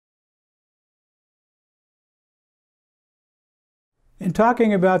In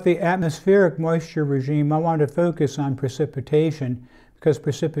talking about the atmospheric moisture regime, I want to focus on precipitation because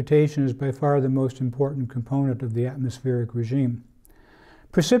precipitation is by far the most important component of the atmospheric regime.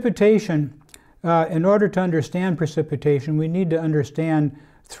 Precipitation, in order to understand precipitation, we need to understand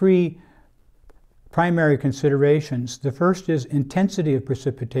three primary considerations. The first is intensity of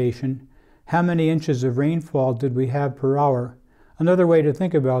precipitation. How many inches of rainfall did we have per hour? Another way to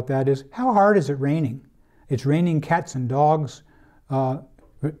think about that is how hard is it raining? It's raining cats and dogs,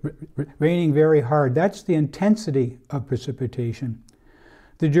 raining very hard. That's the intensity of precipitation.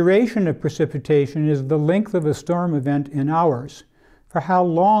 The duration of precipitation is the length of a storm event in hours. For how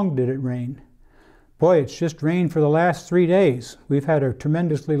long did it rain? Boy, it's just rained for the last 3 days. We've had a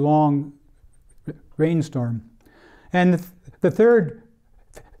tremendously long rainstorm. And the third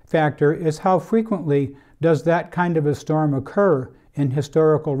factor is how frequently does that kind of a storm occur in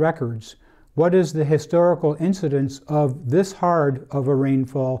historical records? What is the historical incidence of this hard of a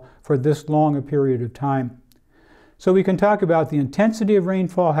rainfall for this long a period of time? So we can talk about the intensity of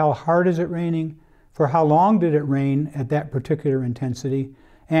rainfall, how hard is it raining, for how long did it rain at that particular intensity,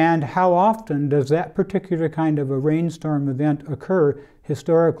 and how often does that particular kind of a rainstorm event occur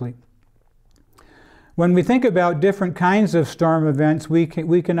historically. When we think about different kinds of storm events, we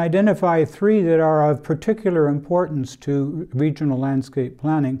can identify three that are of particular importance to regional landscape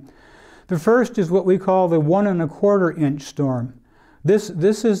planning. The first is what we call the 1 1/4 inch storm. This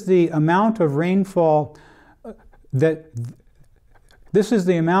is the amount of rainfall this is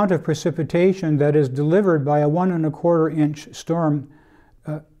the amount of precipitation that is delivered by a 1 1/4 inch storm.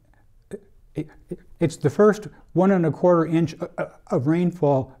 It's the first 1 1/4 inch of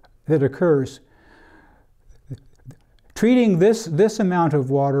rainfall that occurs. Treating this amount of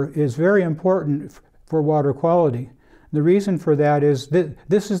water is very important for water quality. The reason for that is that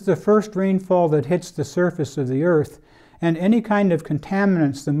this is the first rainfall that hits the surface of the earth, and any kind of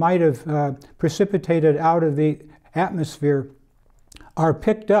contaminants that might have precipitated out of the atmosphere are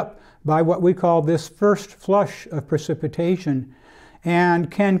picked up by what we call this first flush of precipitation and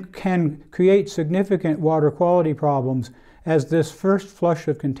can create significant water quality problems as this first flush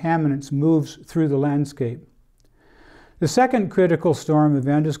of contaminants moves through the landscape. The second critical storm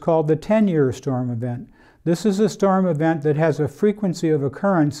event is called the 10-year storm event. This is a storm event that has a frequency of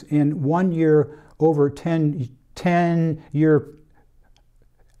occurrence in 1 year over 10-year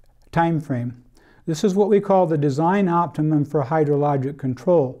time frame. This is what we call the design optimum for hydrologic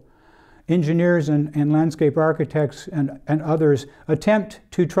control. Engineers and landscape architects and others attempt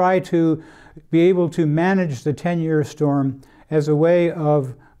to try to be able to manage the 10-year storm as a way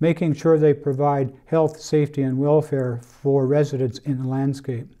of making sure they provide health, safety, and welfare for residents in the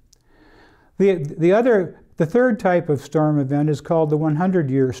landscape. The third type of storm event is called the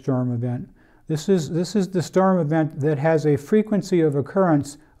 100-year storm event. This is the storm event that has a frequency of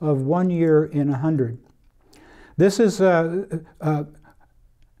occurrence of 1 year in 100. This is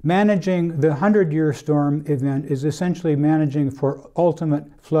managing the 100-year storm event is essentially managing for ultimate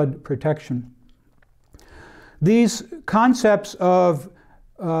flood protection. These concepts of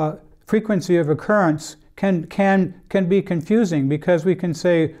frequency of occurrence can be confusing because we can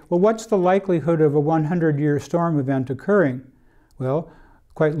say, well, what's the likelihood of a 100-year storm event occurring? Well,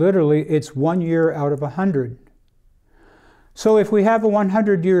 quite literally, it's 1 year out of 100. So if we have a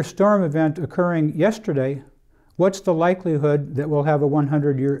 100-year storm event occurring yesterday, what's the likelihood that we'll have a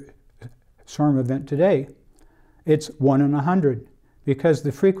 100-year storm event today? It's 1 in 100 because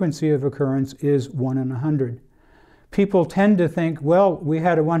the frequency of occurrence is 1 in 100. People tend to think, well, we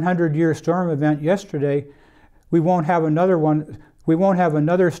had a 100-year storm event yesterday. We won't have another one. We won't have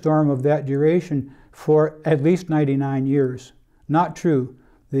another storm of that duration for at least 99 years. Not true.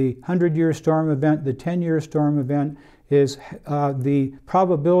 The 100-year storm event, the 10-year storm event is the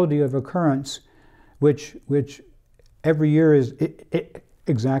probability of occurrence, which every year is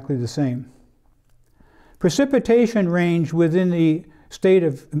exactly the same. Precipitation range within the state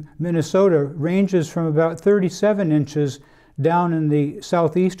of Minnesota ranges from about 37 inches down in the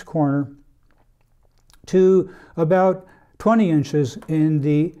southeast corner to about 20 inches in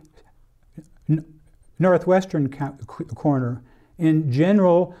the northwestern corner. In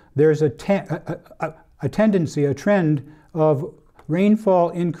general, there's a tendency, a trend of rainfall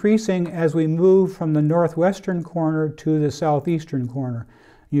increasing as we move from the northwestern corner to the southeastern corner.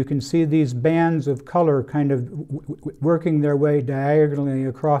 You can see these bands of color kind of working their way diagonally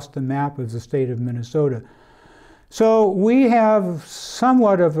across the map of the state of Minnesota. So we have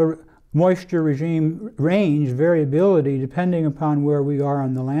somewhat of a moisture regime range variability depending upon where we are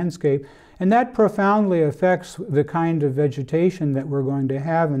on the landscape, and that profoundly affects the kind of vegetation that we're going to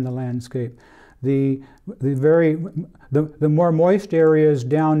have in the landscape. The more moist areas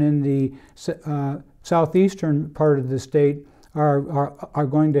down in the southeastern part of the state are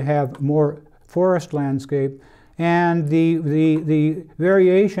going to have more forest landscape, and the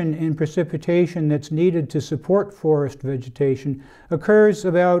variation in precipitation that's needed to support forest vegetation occurs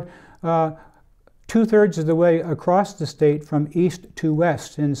about 2/3 of the way across the state from east to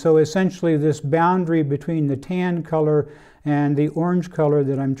west. And so essentially this boundary between the tan color and the orange color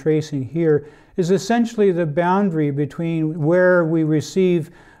that I'm tracing here is essentially the boundary between where we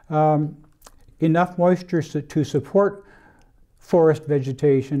receive enough moisture to support forest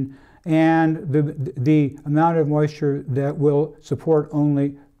vegetation and the amount of moisture that will support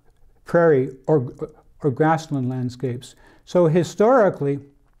only prairie or grassland landscapes. So historically,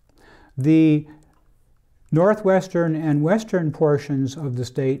 the northwestern and western portions of the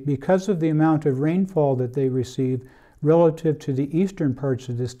state, because of the amount of rainfall that they receive relative to the eastern parts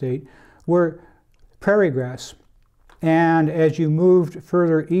of the state, were prairie grass. And as you moved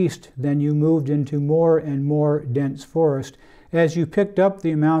further east, then you moved into more and more dense forest as you picked up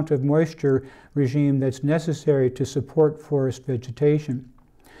the amount of moisture regime that's necessary to support forest vegetation.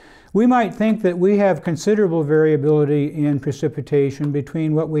 We might think that we have considerable variability in precipitation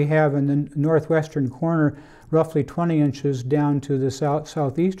between what we have in the northwestern corner, roughly 20 inches, down to the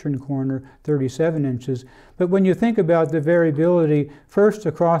southeastern corner, 37 inches. But when you think about the variability first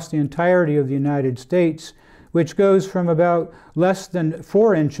across the entirety of the United States, which goes from about less than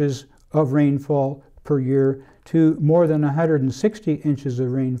 4 inches of rainfall per year to more than 160 inches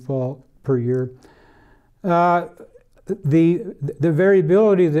of rainfall per year, the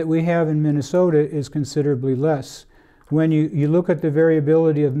variability that we have in Minnesota is considerably less. When you look at the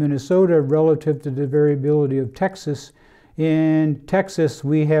variability of Minnesota relative to the variability of Texas, in Texas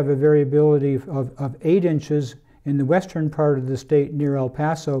we have a variability of 8 inches in the western part of the state near El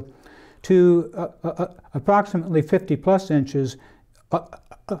Paso to approximately 50 plus inches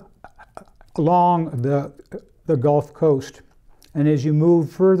along the Gulf Coast. And as you move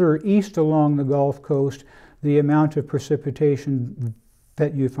further east along the Gulf Coast, the amount of precipitation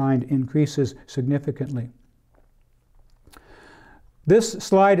that you find increases significantly. This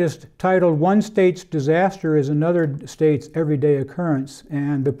slide is titled "One State's Disaster is Another State's Everyday Occurrence."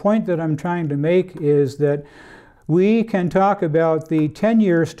 And the point that I'm trying to make is that we can talk about the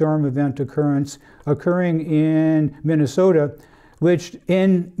 10-year storm event occurrence occurring in Minnesota, which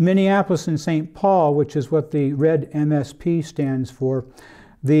in Minneapolis and St. Paul, which is what the red MSP stands for,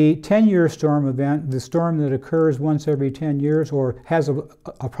 the 10-year storm event, the storm that occurs once every 10 years or has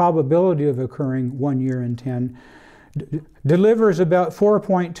a probability of occurring 1 year in 10, delivers about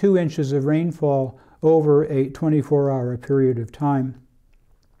 4.2 inches of rainfall over a 24-hour period of time.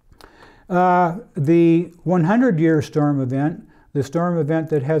 The 100-year storm event, the storm event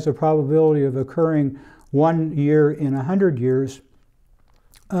that has a probability of occurring 1 year in 100 years,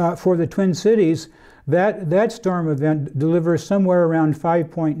 for the Twin Cities, that storm event delivers somewhere around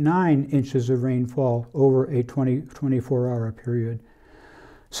 5.9 inches of rainfall over a 24-hour period.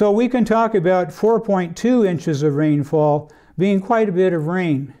 So we can talk about 4.2 inches of rainfall being quite a bit of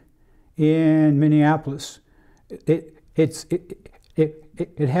rain in Minneapolis. It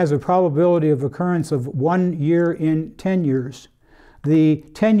has a probability of occurrence of 1 year in 10 years. The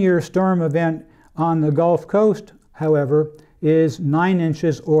 10-year storm event on the Gulf Coast, however, is 9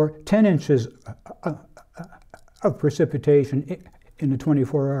 inches or 10 inches of precipitation in a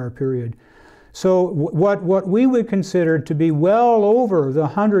 24-hour period. So what we would consider to be well over the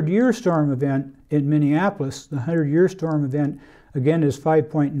 100-year storm event in Minneapolis, the 100-year storm event, again, is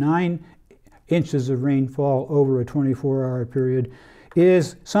 5.9 inches of rainfall over a 24-hour period,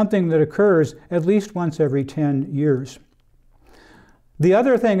 is something that occurs at least once every 10 years. The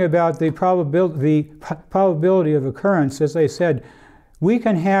other thing about the probability of occurrence, as I said, we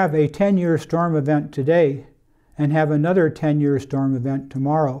can have a 10-year storm event today and have another 10-year storm event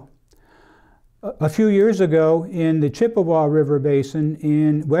tomorrow. A few years ago in the Chippewa River Basin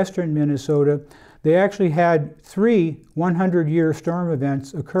in western Minnesota, they actually had 3 100-year storm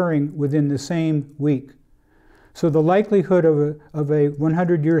events occurring within the same week. So the likelihood of a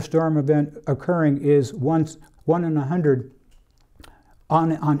 100-year storm event occurring is 1 in 100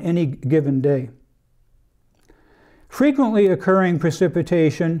 on any given day. Frequently occurring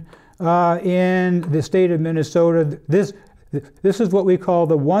precipitation in the state of Minnesota, this is what we call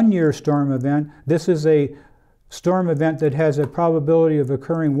the 1-year storm event. This is a storm event that has a probability of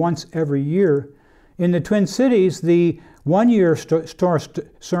occurring once every year. In the Twin Cities, the 1-year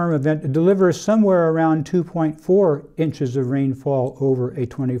storm event delivers somewhere around 2.4 inches of rainfall over a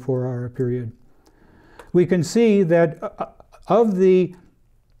 24-hour period. We can see that of the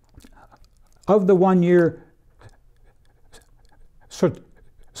of the 1 year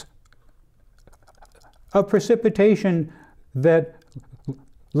of precipitation that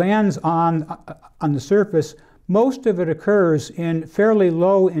lands on the surface, most of it occurs in fairly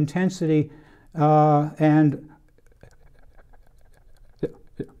low intensity and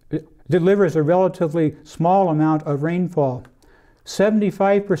delivers a relatively small amount of rainfall.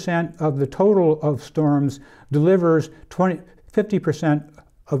 75% of the total of storms delivers 50%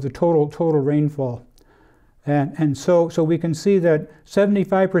 of the total rainfall. And so we can see that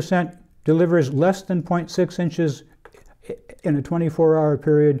 75% delivers less than 0.6 inches in a 24-hour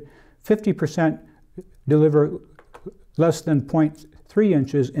period, 50% deliver less than 0.3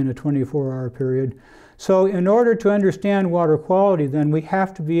 inches in a 24-hour period. So in order to understand water quality, then we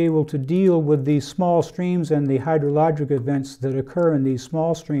have to be able to deal with these small streams and the hydrologic events that occur in these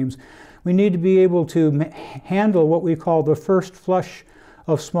small streams. We need to be able to handle what we call the first flush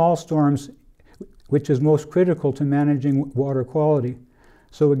of small storms, which is most critical to managing water quality.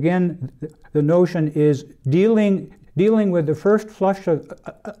 So again, the notion is dealing with the first flush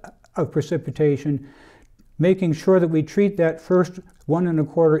of precipitation, making sure that we treat that first 1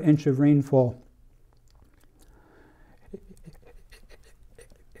 1/4 inch of rainfall.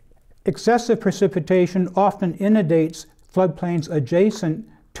 Excessive precipitation often inundates floodplains adjacent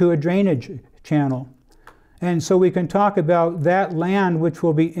to a drainage channel. And so we can talk about that land which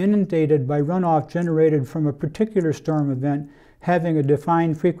will be inundated by runoff generated from a particular storm event having a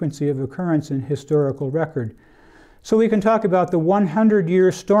defined frequency of occurrence in historical record. So we can talk about the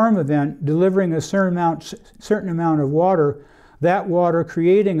 100-year storm event delivering a certain amount of water, that water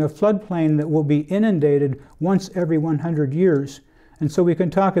creating a floodplain that will be inundated once every 100 years. And so we can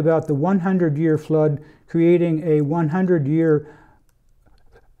talk about the 100-year flood creating a 100-year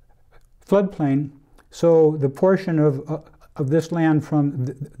floodplain. So the portion of this land from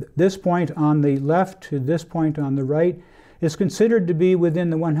this point on the left to this point on the right is considered to be within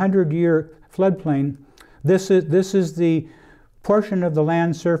the 100-year floodplain. This is the portion of the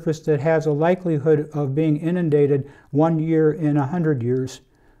land surface that has a likelihood of being inundated 1 year in 100 years.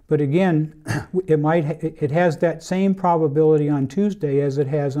 But again, it has that same probability on Tuesday as it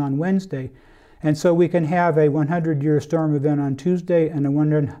has on Wednesday. And so we can have a 100-year storm event on Tuesday and a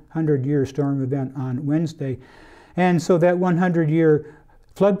 100-year storm event on Wednesday. And so that 100-year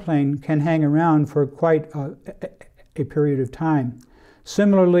floodplain can hang around for quite a period of time.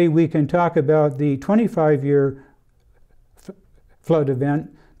 Similarly, we can talk about the 25-year flood event,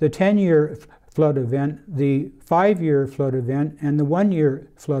 the 10-year flood event, the 5-year flood event, and the 1-year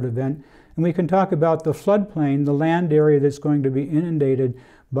flood event. And we can talk about the floodplain, the land area that's going to be inundated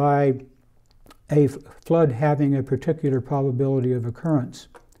by a flood having a particular probability of occurrence.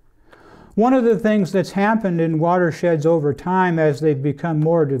 One of the things that's happened in watersheds over time as they've become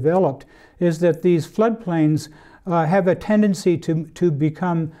more developed is that these floodplains have a tendency to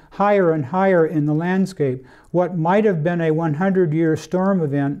become higher and higher in the landscape. What might have been a 100-year storm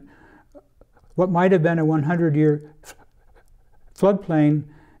event, what might have been a 100-year floodplain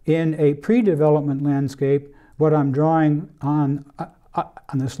in a pre-development landscape, what I'm drawing on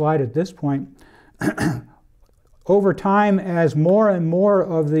the slide at this point, over time, as more and more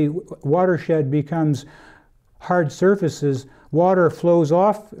of the watershed becomes hard surfaces, water flows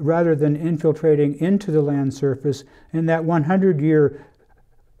off rather than infiltrating into the land surface, and that 100-year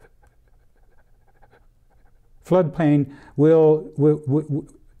floodplain will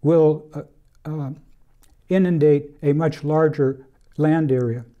inundate a much larger land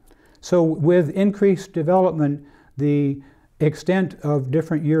area. So with increased development, the extent of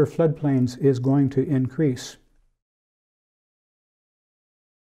different year floodplains is going to increase.